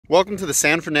Welcome to the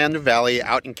San Fernando Valley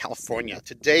out in California.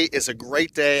 Today is a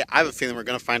great day. I have a feeling we're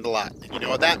going to find a lot. And you know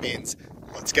what that means.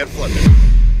 Let's get flipping.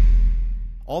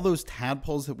 All those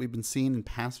tadpoles that we've been seeing in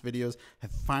past videos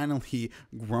have finally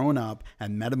grown up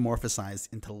and metamorphosized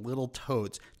into little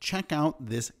toads. Check out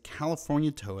this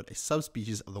California toad, a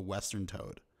subspecies of the western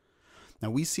toad.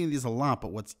 Now we see these a lot,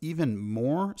 but what's even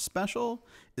more special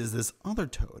is this other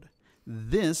toad.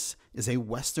 This is a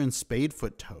Western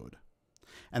Spadefoot toad.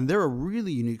 And they're a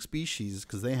really unique species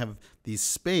because they have these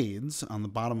spades on the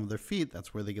bottom of their feet.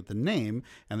 That's where they get the name.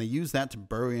 And they use that to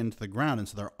burrow into the ground. And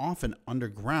so they're often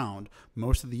underground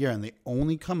most of the year. And they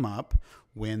only come up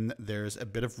when there's a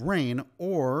bit of rain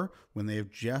or when they have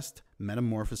just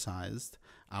metamorphosized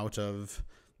out of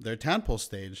their tadpole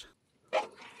stage.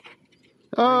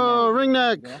 Oh,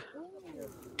 ringneck! Yeah.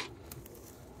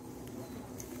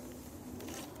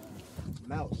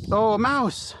 Mouse. Oh, a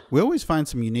mouse! We always find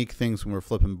some unique things when we're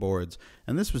flipping boards,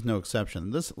 and this was no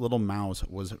exception. This little mouse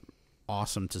was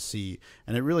awesome to see,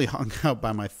 and it really hung out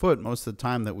by my foot most of the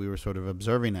time that we were sort of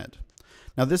observing it.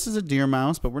 Now, this is a deer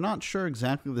mouse, but we're not sure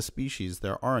exactly the species.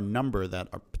 There are a number that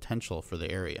are potential for the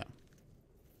area.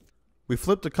 We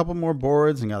flipped a couple more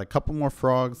boards and got a couple more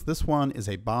frogs. This one is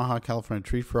a Baja California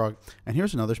tree frog, and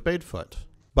here's another spadefoot.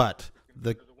 But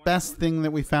the best thing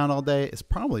that we found all day is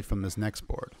probably from this next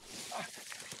board.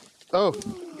 Oh,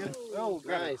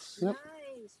 Nice. Yep.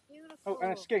 Nice, beautiful. Oh,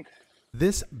 and a skink.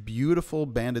 This beautiful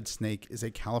banded snake is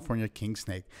a California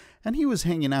kingsnake, and he was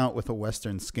hanging out with a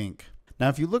western skink. Now,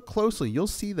 if you look closely, you'll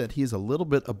see that he is a little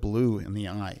bit of blue in the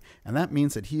eye, and that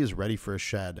means that he is ready for a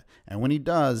shed. And when he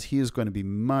does, he is going to be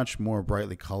much more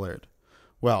brightly colored.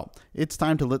 Well, it's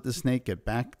time to let the snake get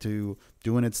back to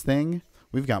doing its thing.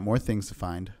 We've got more things to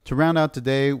find. To round out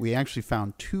today, we actually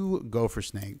found 2 gopher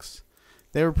snakes.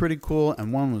 They were pretty cool,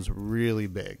 and one was really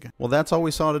big. Well, that's all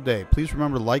we saw today. Please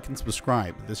remember to like and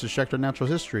subscribe. This is Schechter Natural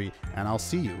History, and I'll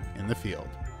see you in the field.